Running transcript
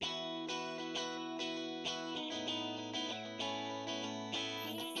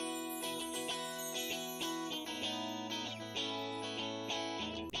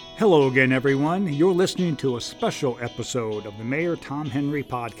Hello again, everyone. You're listening to a special episode of the Mayor Tom Henry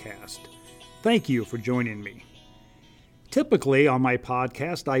podcast. Thank you for joining me. Typically on my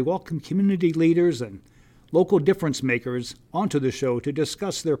podcast, I welcome community leaders and local difference makers onto the show to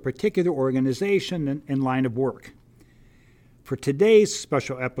discuss their particular organization and line of work. For today's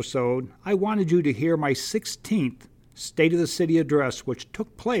special episode, I wanted you to hear my 16th State of the City address, which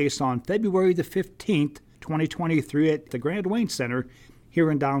took place on February the 15th, 2023 at the Grand Wayne Center here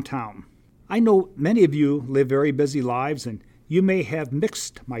in downtown. I know many of you live very busy lives and you may have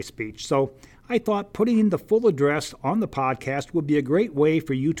mixed my speech, so I thought putting the full address on the podcast would be a great way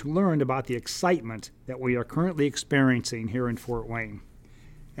for you to learn about the excitement that we are currently experiencing here in Fort Wayne.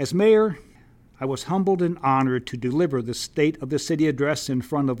 As mayor, I was humbled and honored to deliver the State of the City address in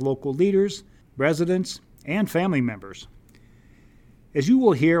front of local leaders, residents, and family members. As you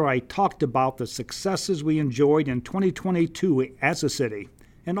will hear, I talked about the successes we enjoyed in 2022 as a city,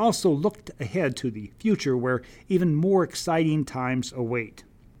 and also looked ahead to the future where even more exciting times await.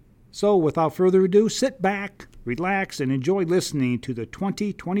 So without further ado, sit back, relax, and enjoy listening to the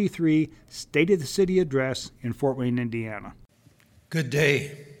 2023 State of the City address in Fort Wayne, Indiana. Good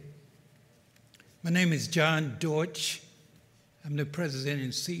day. My name is John Dortch. I'm the president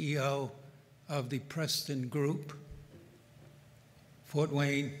and CEO of the Preston Group, Fort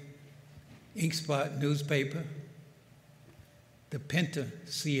Wayne Inkspot newspaper, the Penta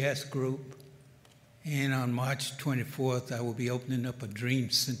CS Group, and on March 24th, I will be opening up a Dream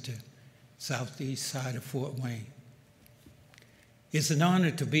Center, southeast side of Fort Wayne. It's an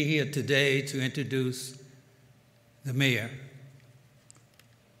honor to be here today to introduce the mayor.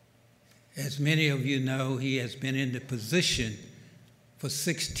 As many of you know, he has been in the position for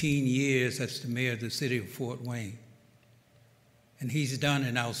 16 years as the mayor of the city of Fort Wayne. And he's done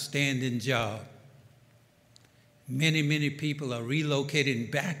an outstanding job. Many people are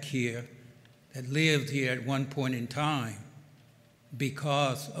relocating back here that lived here at one point in time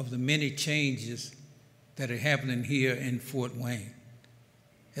because of the many changes that are happening here in Fort Wayne.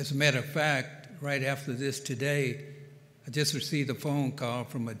 As a matter of fact, right after this today, I just received a phone call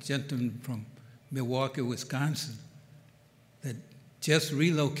from a gentleman from Milwaukee, Wisconsin, that just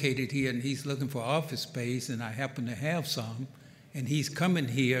relocated here and he's looking for office space, and I happen to have some. And he's coming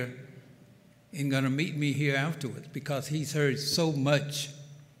here and going to meet me here afterwards because he's heard so much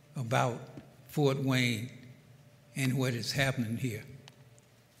about Fort Wayne and what is happening here.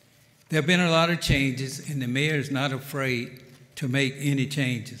 There have been a lot of changes, and the mayor is not afraid to make any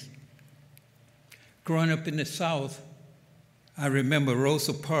changes. Growing up in the South, I remember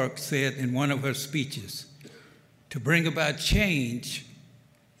Rosa Parks said in one of her speeches, to bring about change,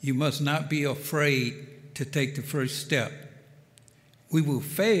 you must not be afraid to take the first step. We will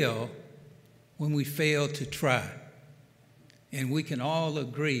fail when we fail to try. And we can all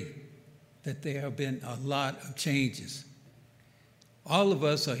agree that there have been a lot of changes. All of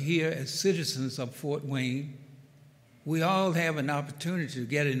us are here as citizens of Fort Wayne. We all have an opportunity to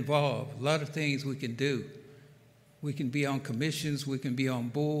get involved. A lot of things we can do. We can be on commissions, we can be on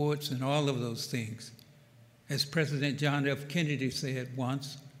boards, and all of those things. As President John F. Kennedy said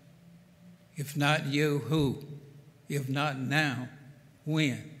once, if not you, who? If not now,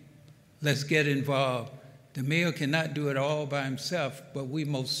 when? Let's get involved. The mayor cannot do it all by himself, but we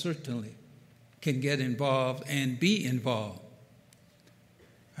most certainly can get involved and be involved.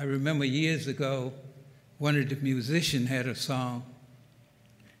 I remember years ago, one of the musicians had a song,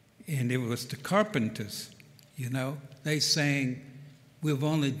 and it was the Carpenters, They sang, "We've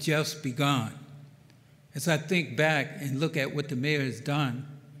only just begun." As I think back and look at what the mayor has done,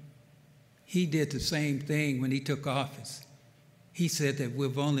 he did the same thing when he took office. He said that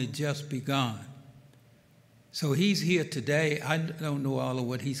we've only just begun. So he's here today. I don't know all of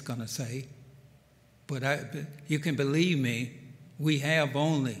what he's going to say, but you can believe me, we have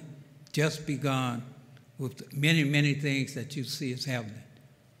only just begun with many things that you see is happening.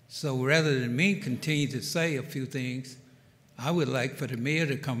 So rather than me continue to say a few things, I would like for the mayor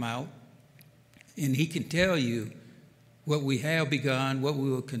to come out and he can tell you what we have begun, what we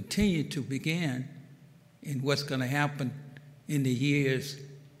will continue to begin, and what's going to happen in the years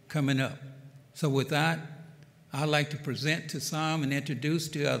coming up. So with that, I'd like to present to some and introduce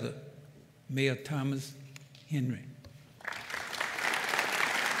to others, Mayor Thomas Henry.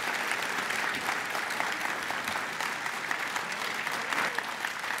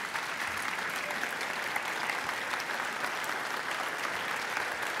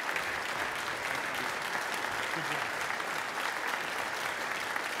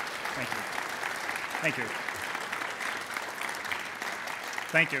 Thank you.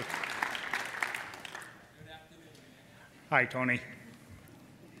 Thank you. Hi, Tony.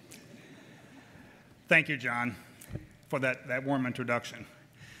 Thank you, John, for that warm introduction.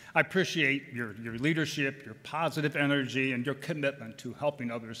 I appreciate your leadership, your positive energy, and your commitment to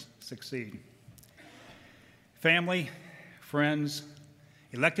helping others succeed. Family, friends,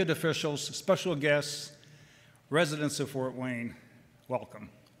 elected officials, special guests, residents of Fort Wayne, welcome.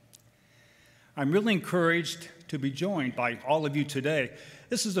 I'm really encouraged to be joined by all of you today.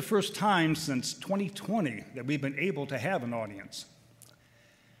 This is the first time since 2020 that we've been able to have an audience.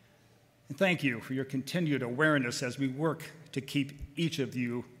 And thank you for your continued awareness as we work to keep each of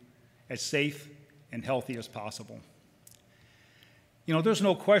you as safe and healthy as possible. You know, there's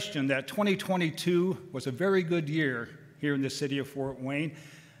no question that 2022 was a very good year here in the city of Fort Wayne,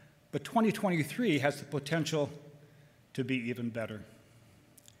 but 2023 has the potential to be even better.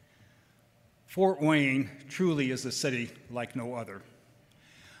 Fort Wayne truly is a city like no other.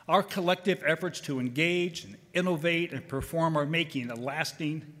 Our collective efforts to engage and innovate and perform are making a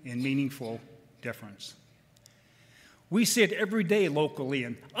lasting and meaningful difference. We see it every day locally,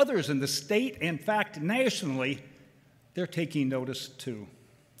 and others in the state, in fact, nationally, they're taking notice too.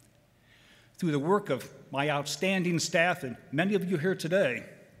 Through the work of my outstanding staff and many of you here today,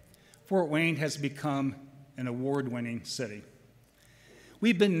 Fort Wayne has become an award-winning city.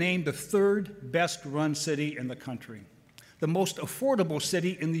 We've been named the third best-run city in the country, the most affordable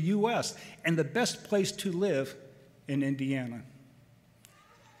city in the U.S., and the best place to live in Indiana.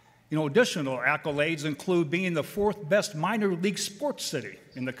 You know, additional accolades include being the fourth best minor league sports city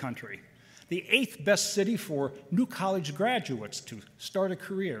in the country, the eighth best city for new college graduates to start a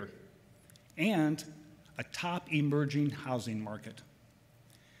career, and a top emerging housing market.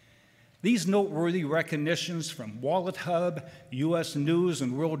 These noteworthy recognitions from WalletHub, U.S. News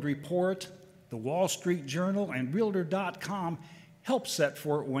and World Report, the Wall Street Journal, and Realtor.com help set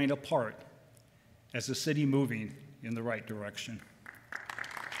Fort Wayne apart as a city moving in the right direction.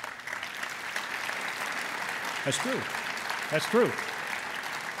 That's true. That's true.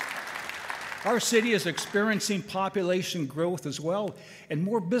 Our city is experiencing population growth as well, and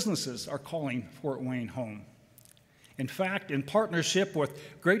more businesses are calling Fort Wayne home. In fact, in partnership with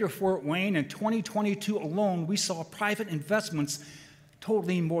Greater Fort Wayne in 2022 alone, we saw private investments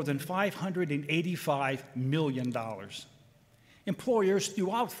totaling more than $585 million. Employers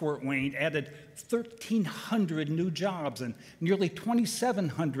throughout Fort Wayne added 1,300 new jobs, and nearly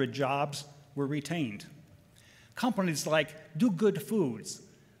 2,700 jobs were retained. Companies like Do Good Foods,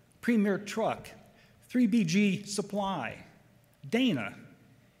 Premier Truck, 3BG Supply, Dana,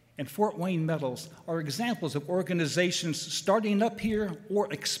 and Fort Wayne Metals are examples of organizations starting up here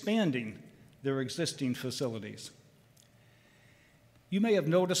or expanding their existing facilities. You may have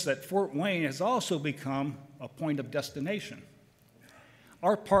noticed that Fort Wayne has also become a point of destination.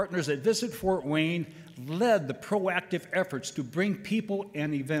 Our partners at Visit Fort Wayne led the proactive efforts to bring people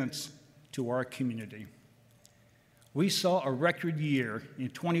and events to our community. We saw a record year in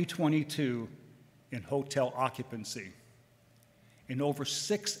 2022 in hotel occupancy, and over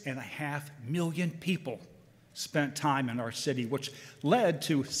 6.5 million people spent time in our city, which led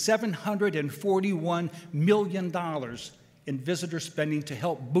to $741 million in visitor spending to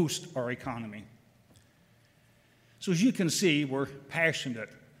help boost our economy. So as you can see, we're passionate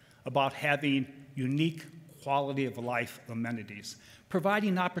about having unique quality of life amenities,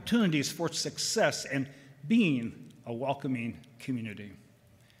 providing opportunities for success, and being a welcoming community.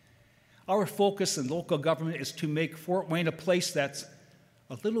 Our focus in local government is to make Fort Wayne a place that's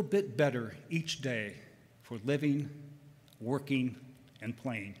a little bit better each day for living, working, and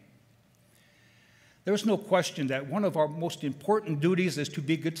playing. There's no question that one of our most important duties is to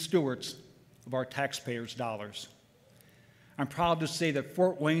be good stewards of our taxpayers' dollars. I'm proud to say that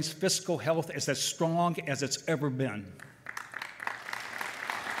Fort Wayne's fiscal health is as strong as it's ever been.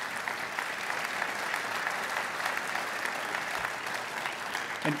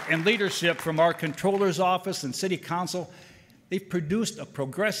 And leadership from our Comptroller's Office and City Council, they've produced a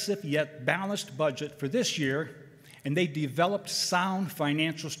progressive yet balanced budget for this year, and they've developed sound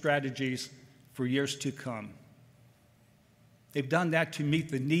financial strategies for years to come. They've done that to meet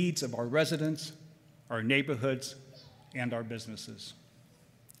the needs of our residents, our neighborhoods, and our businesses.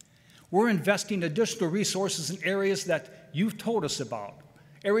 We're investing additional resources in areas that you've told us about,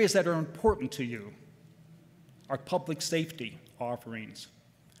 areas that are important to you: our public safety offerings,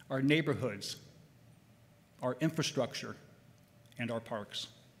 our neighborhoods, our infrastructure, and our parks.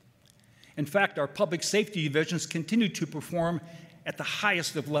 In fact, our public safety divisions continue to perform at the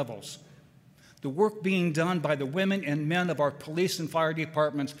highest of levels. The work being done by the women and men of our police and fire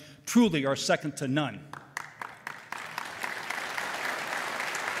departments truly are second to none.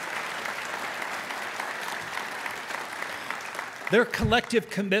 Their collective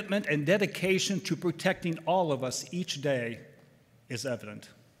commitment and dedication to protecting all of us each day is evident.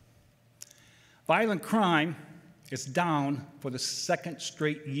 Violent crime is down for the second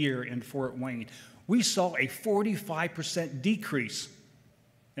straight year in Fort Wayne. We saw a 45% decrease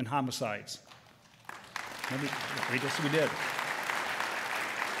in homicides. We did.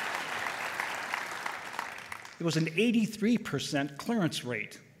 It was an 83% clearance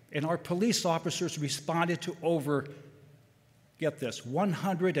rate, and our police officers responded to over, get this,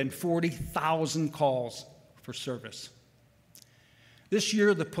 140,000 calls for service. This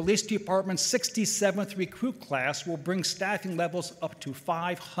year, the police department's 67th recruit class will bring staffing levels up to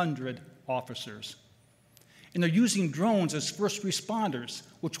 500 officers. And they're using drones as first responders,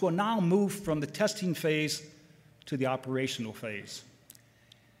 which will now move from the testing phase to the operational phase.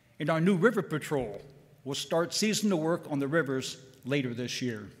 And our new river patrol will start seasonal work on the rivers later this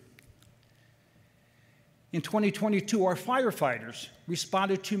year. In 2022, our firefighters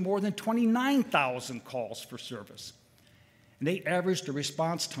responded to more than 29,000 calls for service, and they averaged a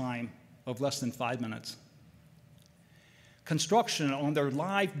response time of less than 5 minutes. Construction on their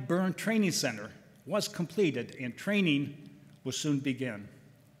live burn training center was completed, and training will soon begin.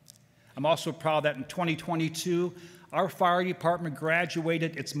 I'm also proud that in 2022, our fire department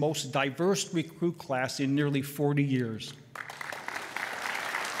graduated its most diverse recruit class in nearly 40 years.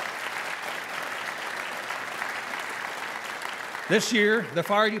 This year, the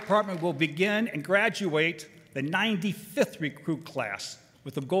fire department will begin and graduate the 95th recruit class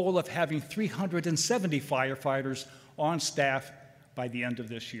with the goal of having 370 firefighters on staff by the end of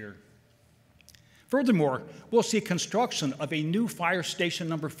this year. Furthermore, we'll see construction of a new fire station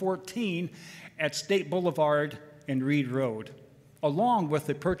number 14 at State Boulevard and Reed Road, along with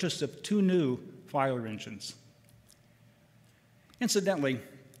the purchase of 2 new fire engines. Incidentally,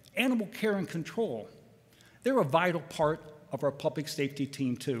 animal care and control, they're a vital part of our public safety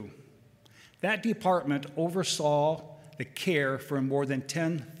team too. That department oversaw the care for more than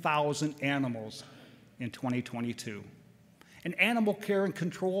 10,000 animals in 2022. And animal care and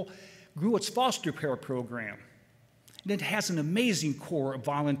control grew its foster care program, and it has an amazing core of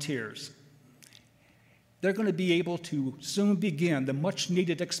volunteers. They're going to be able to soon begin the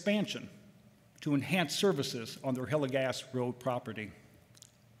much-needed expansion to enhance services on their Hillegas Road property.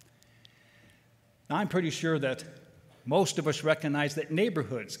 Now, I'm pretty sure that most of us recognize that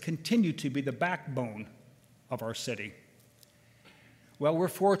neighborhoods continue to be the backbone of our city. Well, we're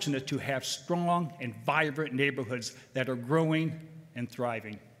fortunate to have strong and vibrant neighborhoods that are growing and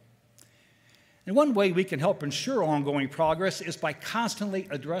thriving. And one way we can help ensure ongoing progress is by constantly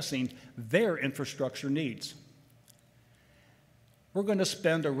addressing their infrastructure needs. We're going to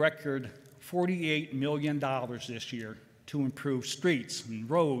spend a record $48 million this year to improve streets and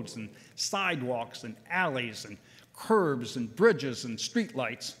roads and sidewalks and alleys and curbs and bridges and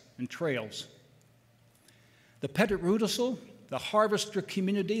streetlights and trails. The Pettit-Rudisill, the Harvester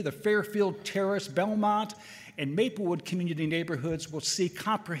community, the Fairfield Terrace, Belmont, and Maplewood community neighborhoods will see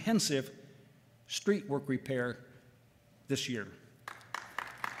comprehensive street work repair this year.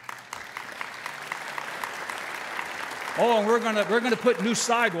 Oh, and we're going to put new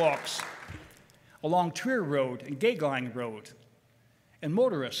sidewalks along Trier Road and Gagline Road, and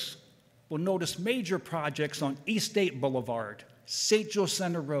motorists will notice major projects on East State Boulevard, St. Joe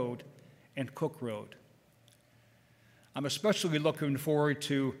Center Road, and Cook Road. I'm especially looking forward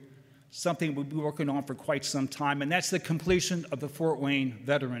to something we'll be working on for quite some time, and that's the completion of the Fort Wayne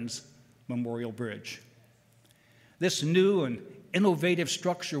Veterans Memorial Bridge. This new and innovative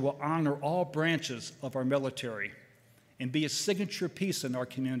structure will honor all branches of our military and be a signature piece in our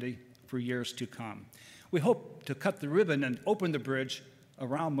community for years to come. We hope to cut the ribbon and open the bridge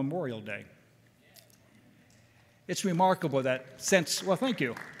around Memorial Day. It's remarkable that since, well, thank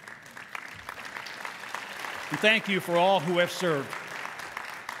you. And thank you for all who have served.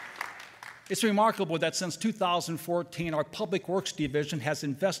 It's remarkable that since 2014, our Public Works Division has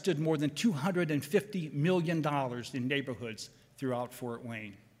invested more than $250 million in neighborhoods throughout Fort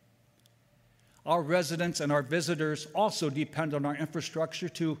Wayne. Our residents and our visitors also depend on our infrastructure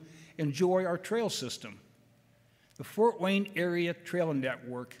to enjoy our trail system. The Fort Wayne Area Trail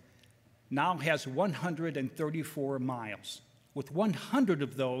Network now has 134 miles, with 100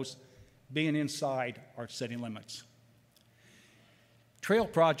 of those being inside our city limits. Trail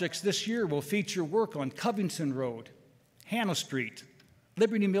projects this year will feature work on Covington Road, Hannah Street,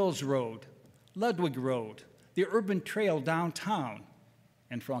 Liberty Mills Road, Ludwig Road, the Urban Trail downtown,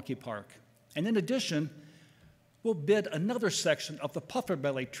 and Franke Park. And in addition, we'll bid another section of the Puffer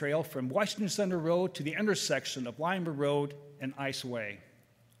Belly Trail from Washington Center Road to the intersection of Lima Road and Ice Way.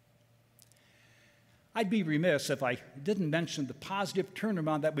 I'd be remiss if I didn't mention the positive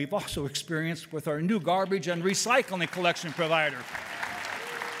turnaround that we've also experienced with our new garbage and recycling collection provider.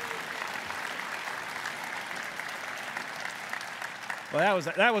 Well,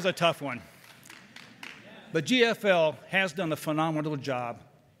 that was a tough one. But GFL has done a phenomenal job,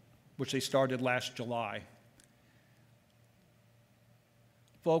 which they started last July.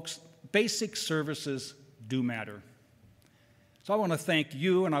 Folks, basic services do matter. So I want to thank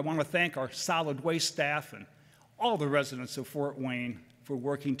you, and I want to thank our solid waste staff and all the residents of Fort Wayne for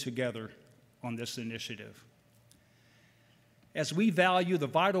working together on this initiative. As we value the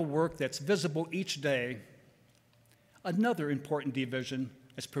vital work that's visible each day, another important division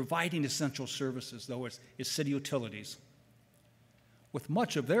is providing essential services, though, is city utilities, with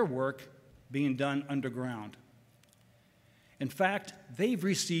much of their work being done underground. In fact, they've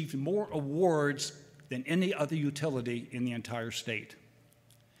received more awards than any other utility in the entire state.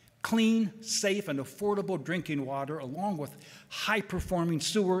 Clean, safe, and affordable drinking water, along with high-performing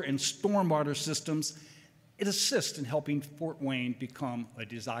sewer and stormwater systems, it assists in helping Fort Wayne become a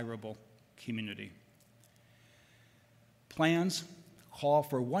desirable community. Plans call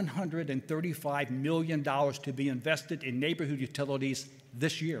for $135 million to be invested in neighborhood utilities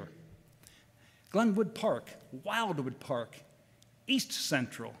this year. Glenwood Park, Wildwood Park, East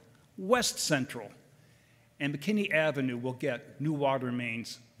Central, West Central, and McKinney Avenue will get new water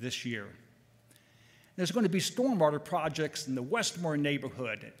mains this year. There's going to be stormwater projects in the Westmore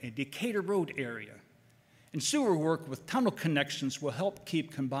neighborhood and Decatur Road area. And sewer work with tunnel connections will help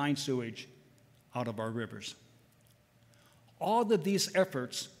keep combined sewage out of our rivers. All of these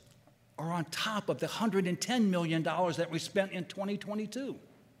efforts are on top of the $110 million that we spent in 2022.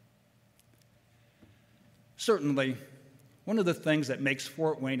 Certainly, one of the things that makes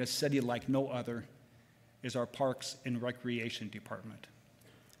Fort Wayne a city like no other is our Parks and Recreation Department.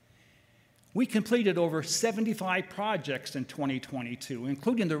 We completed over 75 projects in 2022,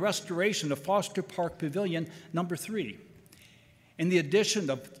 including the restoration of Foster Park Pavilion number 3 and the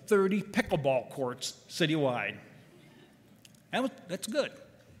addition of 30 pickleball courts citywide. That's good.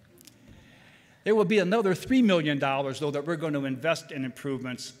 There will be another $3 million, though, that we're going to invest in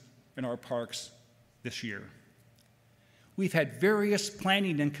improvements in our parks this year. We've had various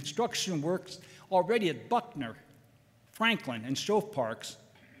planning and construction works already at Buckner, Franklin, and Shove Parks,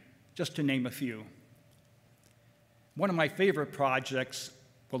 just to name a few. One of my favorite projects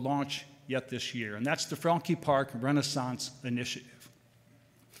will launch yet this year, and that's the Franke Park Renaissance Initiative.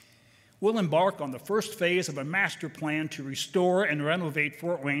 We'll embark on the first phase of a master plan to restore and renovate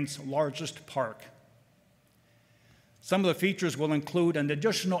Fort Wayne's largest park. Some of the features will include an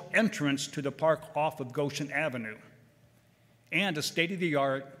additional entrance to the park off of Goshen Avenue and a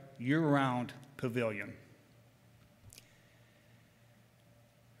state-of-the-art year-round pavilion.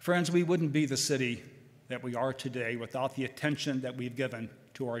 Friends, we wouldn't be the city that we are today without the attention that we've given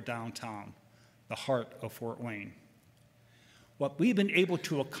to our downtown, the heart of Fort Wayne. What we've been able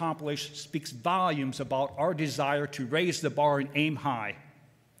to accomplish speaks volumes about our desire to raise the bar and aim high,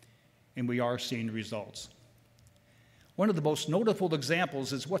 and we are seeing results. One of the most notable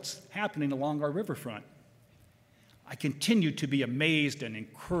examples is what's happening along our riverfront. I continue to be amazed and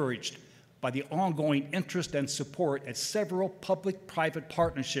encouraged by the ongoing interest and support as several public-private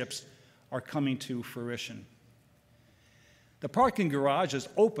partnerships are coming to fruition. The parking garage is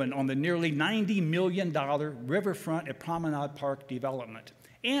open on the nearly $90 million Riverfront at Promenade Park development,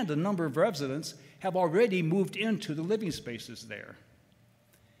 and a number of residents have already moved into the living spaces there.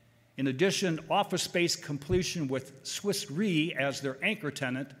 In addition, office space completion with Swiss Re as their anchor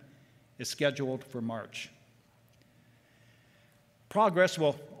tenant is scheduled for March. Progress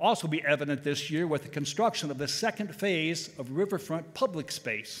will also be evident this year with the construction of the second phase of Riverfront Public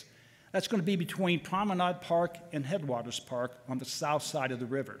Space. That's going to be between Promenade Park and Headwaters Park on the south side of the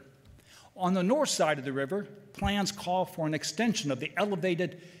river. On the north side of the river, plans call for an extension of the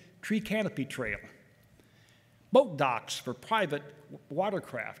elevated tree canopy trail, boat docks for private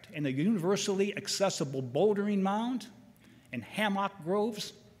watercraft, and a universally accessible bouldering mound, and hammock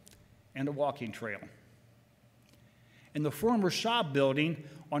groves, and a walking trail. And the former shop building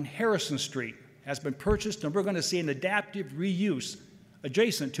on Harrison Street has been purchased, and we're going to see an adaptive reuse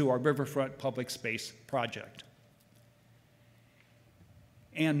adjacent to our Riverfront Public Space project.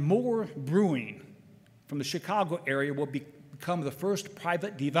 And Moore Brewing from the Chicago area will become the first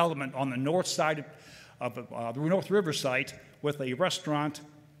private development on the north side of the North River site with a restaurant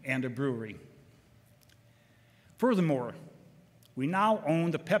and a brewery. Furthermore, we now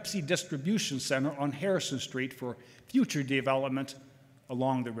own the Pepsi Distribution Center on Harrison Street for future development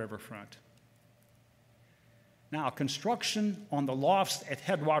along the riverfront. Now, construction on the lofts at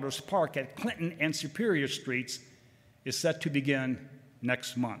Headwaters Park at Clinton and Superior Streets is set to begin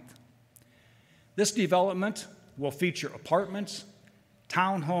next month. This development will feature apartments,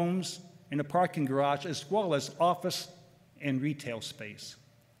 townhomes, and a parking garage, as well as office and retail space.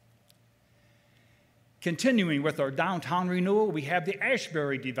 Continuing with our downtown renewal, we have the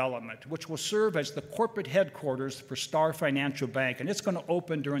Ashbury development, which will serve as the corporate headquarters for Star Financial Bank, and it's going to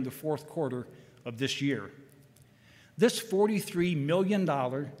open during the fourth quarter of this year. This $43 million,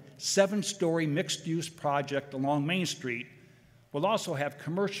 7-story mixed-use project along Main Street will also have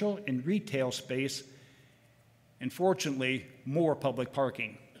commercial and retail space, and fortunately, more public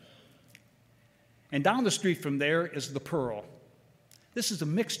parking. And down the street from there is the Pearl. This is a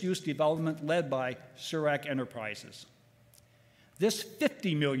mixed-use development led by Surac Enterprises. This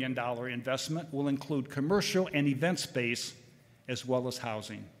 $50 million investment will include commercial and event space as well as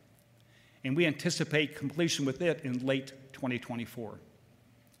housing. And we anticipate completion with it in late 2024.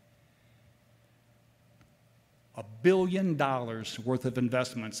 $1 billion worth of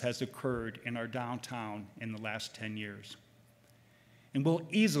investments has occurred in our downtown in the last 10 years. And we'll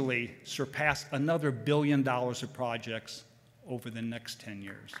easily surpass another $1 billion of projects over the next 10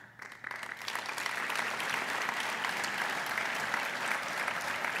 years.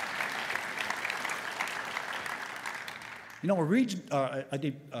 You know, a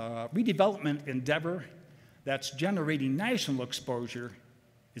redevelopment endeavor that's generating national exposure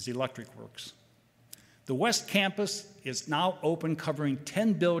is Electric Works. The West Campus is now open, covering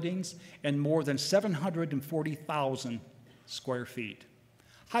 10 buildings and more than 740,000 square feet.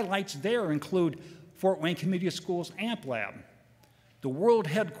 Highlights there include Fort Wayne Community Schools AMP Lab, the world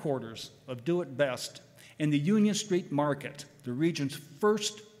headquarters of Do It Best, and the Union Street Market, the region's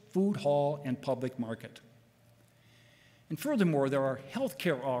first food hall and public market. And furthermore, there are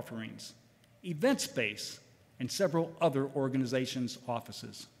healthcare offerings, event space, and several other organizations'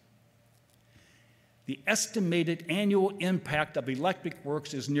 offices. The estimated annual impact of Electric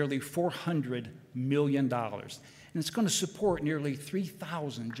Works is nearly $400 million, and it's going to support nearly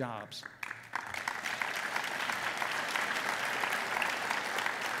 3,000 jobs.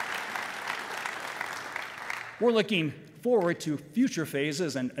 We're looking forward to future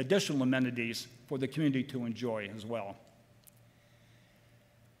phases and additional amenities for the community to enjoy as well.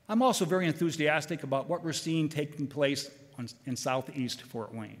 I'm also very enthusiastic about what we're seeing taking place in Southeast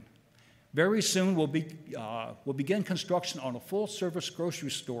Fort Wayne. Very soon, we'll begin construction on a full-service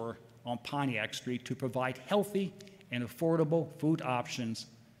grocery store on Pontiac Street to provide healthy and affordable food options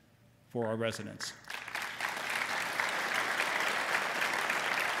for our residents.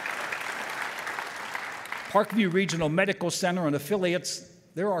 Parkview Regional Medical Center and affiliates,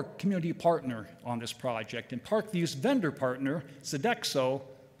 they're our community partner on this project, and Parkview's vendor partner, Sodexo,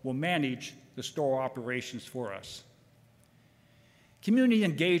 will manage the store operations for us. Community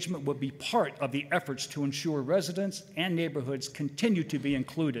engagement will be part of the efforts to ensure residents and neighborhoods continue to be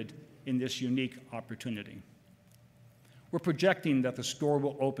included in this unique opportunity. We're projecting that the store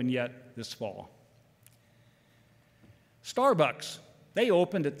will open yet this fall. Starbucks, they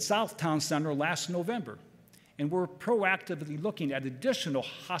opened at Southtown Center last November, and we're proactively looking at additional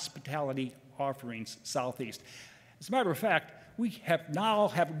hospitality offerings southeast. As a matter of fact, we now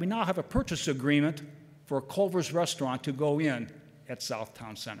have a purchase agreement for a Culver's restaurant to go in at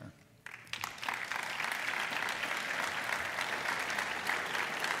Southtown Center.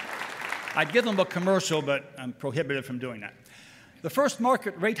 I'd give them a commercial, but I'm prohibited from doing that. The first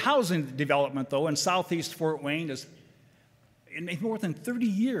market rate housing development, though, in Southeast Fort Wayne is in more than 30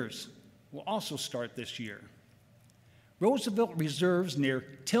 years will also start this year. Roosevelt Reserves near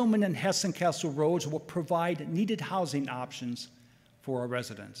Tillman and Hessenkessel Roads will provide needed housing options for our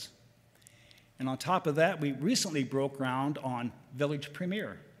residents. And on top of that, we recently broke ground on Village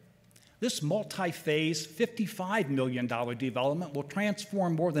Premier. This multi-phase, $55 million development will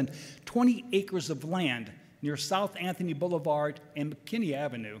transform more than 20 acres of land near South Anthony Boulevard and McKinney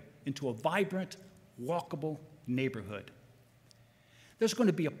Avenue into a vibrant, walkable neighborhood. There's going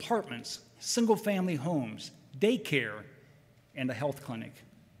to be apartments, single-family homes, daycare, and a health clinic.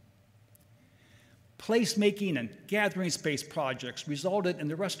 Placemaking and gathering space projects resulted in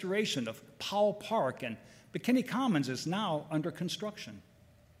the restoration of Powell Park, and McKinney Commons is now under construction.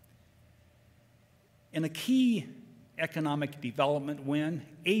 In a key economic development win,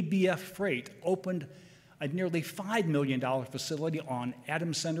 ABF Freight opened a nearly $5 million facility on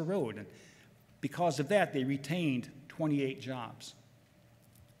Adams Center Road, and because of that, they retained 28 jobs.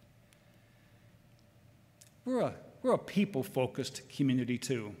 We're a people-focused community,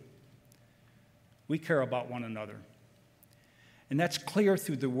 too. We care about one another. and that's clear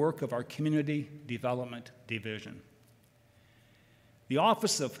through the work of our Community Development Division. The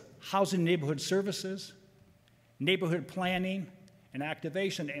Office of Housing and Neighborhood Services, Neighborhood Planning and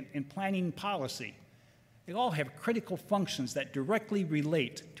Activation, and Planning Policy, they all have critical functions that directly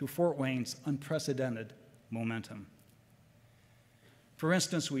relate to Fort Wayne's unprecedented momentum. For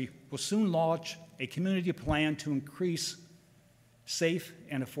instance, we will soon launch a community plan to increase safe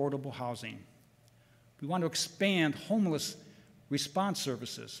and affordable housing. We want to expand homeless response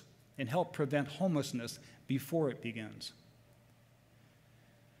services and help prevent homelessness before it begins.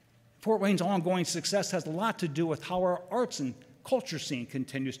 Fort Wayne's ongoing success has a lot to do with how our arts and culture scene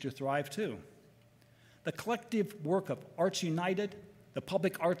continues to thrive, too. The collective work of Arts United, the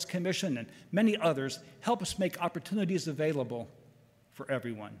Public Arts Commission, and many others help us make opportunities available for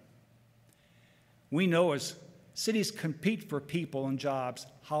everyone. We know as cities compete for people and jobs,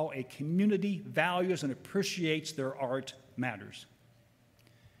 how a community values and appreciates their art matters.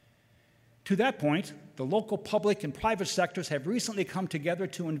 To that point, the local public and private sectors have recently come together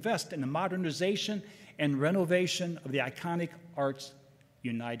to invest in the modernization and renovation of the iconic Arts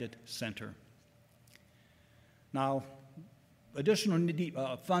United Center. Now,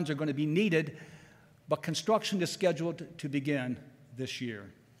 additional funds are going to be needed, but construction is scheduled to begin this year.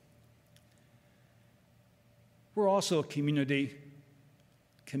 We're also a community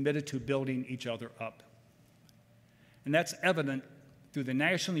committed to building each other up. And that's evident through the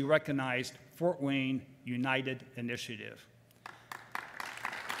nationally recognized Fort Wayne United Initiative.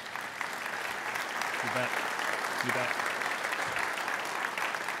 You bet. You bet.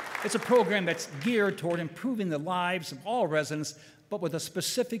 It's a program that's geared toward improving the lives of all residents, but with a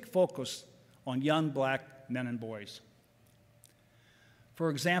specific focus on young Black men and boys. For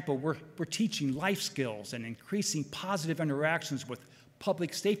example, we're teaching life skills and increasing positive interactions with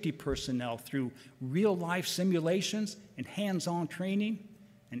public safety personnel through real-life simulations and hands-on training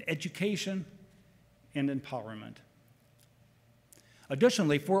and education and empowerment.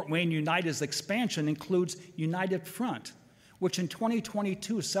 Additionally, Fort Wayne United's expansion includes United Front, which in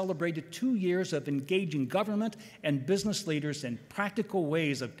 2022 celebrated 2 years of engaging government and business leaders in practical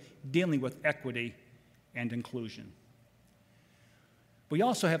ways of dealing with equity and inclusion. We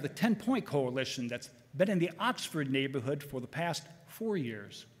also have the 10-Point Coalition that's been in the Oxford neighborhood for the past 4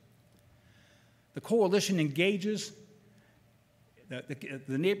 years. The coalition engages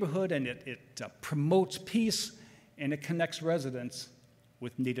the neighborhood, and it promotes peace, and it connects residents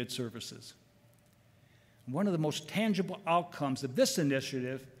with needed services. One of the most tangible outcomes of this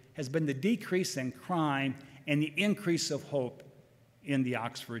initiative has been the decrease in crime and the increase of hope in the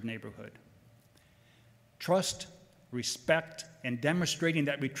Oxford neighborhood. Trust, respect, and demonstrating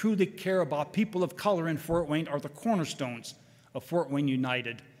that we truly care about people of color in Fort Wayne are the cornerstones of Fort Wayne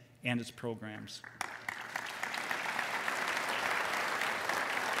United and its programs.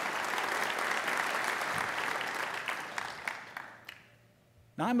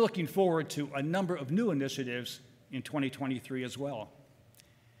 Now, I'm looking forward to a number of new initiatives in 2023 as well.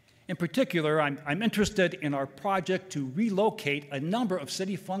 In particular, I'm interested in our project to relocate a number of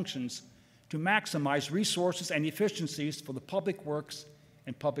city functions to maximize resources and efficiencies for the Public Works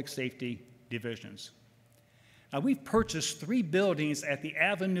and Public Safety divisions. Now, we've purchased 3 buildings at the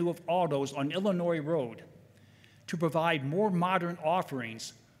Avenue of Autos on Illinois Road to provide more modern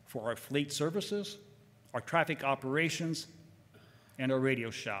offerings for our fleet services, our traffic operations, and our radio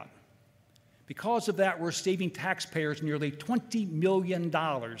shop. Because of that, we're saving taxpayers nearly $20 million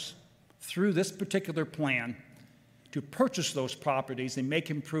through this particular plan to purchase those properties and make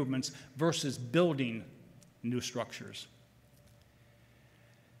improvements versus building new structures.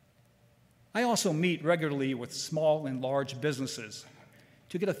 I also meet regularly with small and large businesses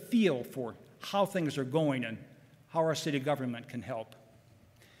to get a feel for how things are going and how our city government can help.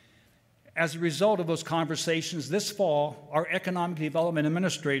 As a result of those conversations, this fall, our Economic Development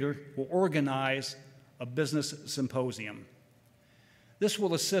Administrator will organize a business symposium. This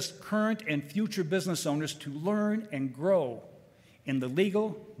will assist current and future business owners to learn and grow in the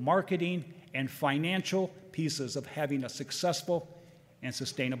legal, marketing, and financial pieces of having a successful and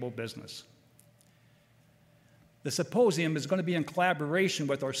sustainable business. The symposium is going to be in collaboration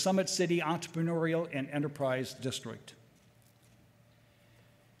with our Summit City Entrepreneurial and Enterprise District.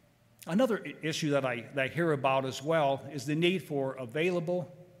 Another issue that I hear about as well is the need for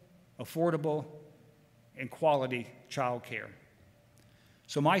available, affordable, and quality child care.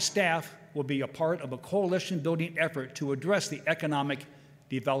 So my staff will be a part of a coalition-building effort to address the economic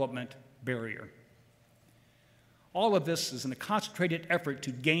development barrier. All of this is in a concentrated effort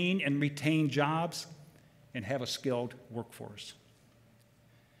to gain and retain jobs and have a skilled workforce.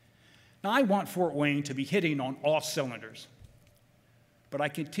 Now, I want Fort Wayne to be hitting on all cylinders. but I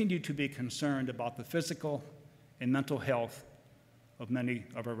continue to be concerned about the physical and mental health of many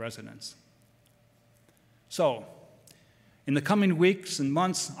of our residents. So, in the coming weeks and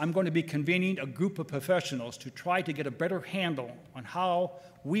months, I'm going to be convening a group of professionals to try to get a better handle on how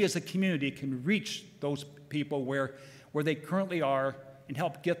we as a community can reach those people where they currently are and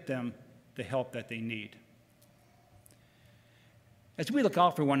help get them the help that they need. As we look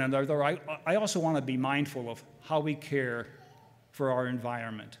out for one another, I also want to be mindful of how we care for our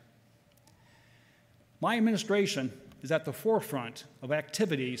environment. My administration is at the forefront of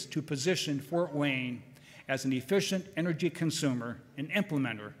activities to position Fort Wayne as an efficient energy consumer and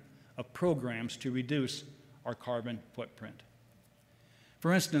implementer of programs to reduce our carbon footprint.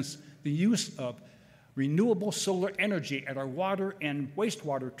 For instance, the use of renewable solar energy at our water and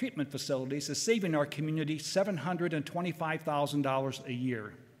wastewater treatment facilities is saving our community $725,000 a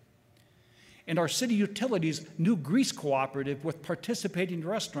year. And our city utilities' new grease cooperative with participating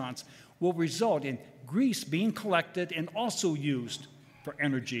restaurants will result in grease being collected and also used for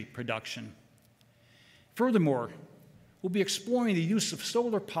energy production. Furthermore, we'll be exploring the use of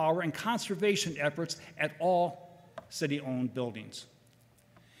solar power and conservation efforts at all city-owned buildings.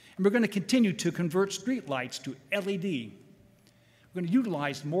 And we're going to continue to convert streetlights to LED. We're going to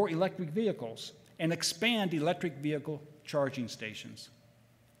utilize more electric vehicles and expand electric vehicle charging stations.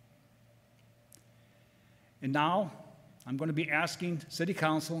 And now, I'm going to be asking City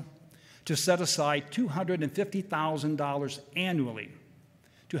Council to set aside $250,000 annually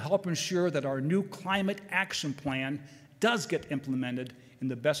to help ensure that our new climate action plan does get implemented in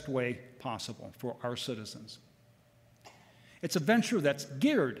the best way possible for our citizens. It's a venture that's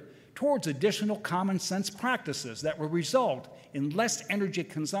geared towards additional common sense practices that will result in less energy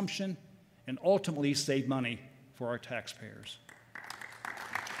consumption and ultimately save money for our taxpayers.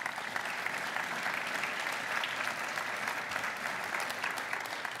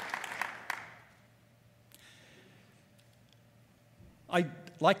 I'd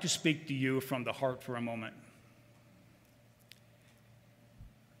like to speak to you from the heart for a moment.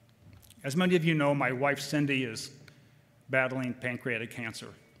 As many of you know, my wife Cindy is battling pancreatic cancer.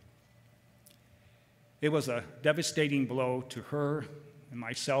 It was a devastating blow to her and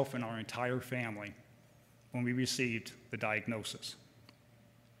myself and our entire family when we received the diagnosis.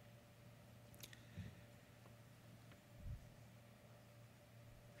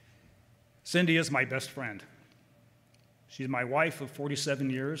 Cindy is my best friend. She's my wife of 47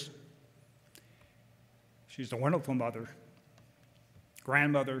 years. She's a wonderful mother,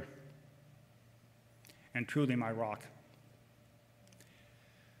 grandmother, and truly my rock.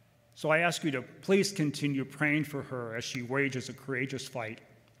 So I ask you to please continue praying for her as she wages a courageous fight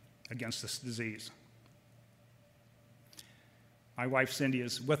against this disease. My wife Cindy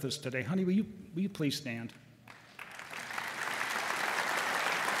is with us today. Honey, will you please stand?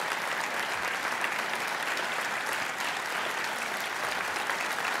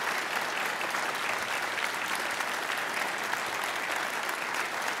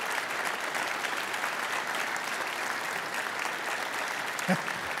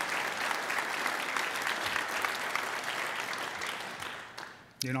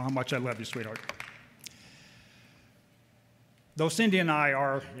 You know how much I love you, sweetheart. Though Cindy and I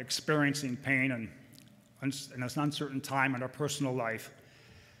are experiencing pain and an uncertain time in our personal life,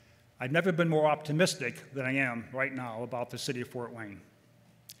 I've never been more optimistic than I am right now about the city of Fort Wayne.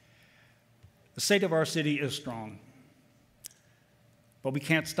 The state of our city is strong, but we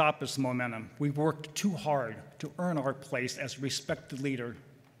can't stop this momentum. We've worked too hard to earn our place as a respected leader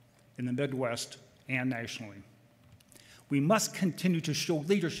in the Midwest and nationally. We must continue to show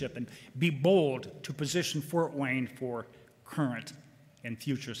leadership and be bold to position Fort Wayne for current and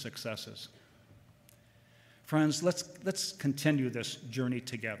future successes. Friends, let's continue this journey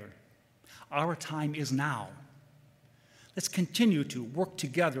together. Our time is now. Let's continue to work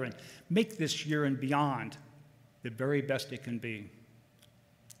together and make this year and beyond the very best it can be.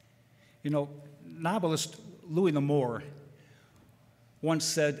 You know, novelist Louis L'Amour once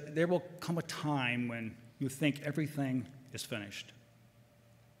said, "There will come a time when you think everything is finished.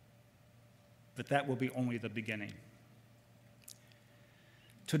 But that will be only the beginning."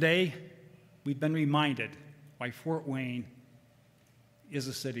 Today, we've been reminded why Fort Wayne is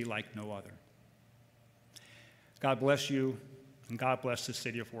a city like no other. God bless you, and God bless the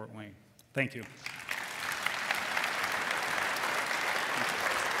city of Fort Wayne. Thank you.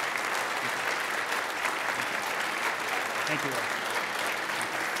 Thank you all.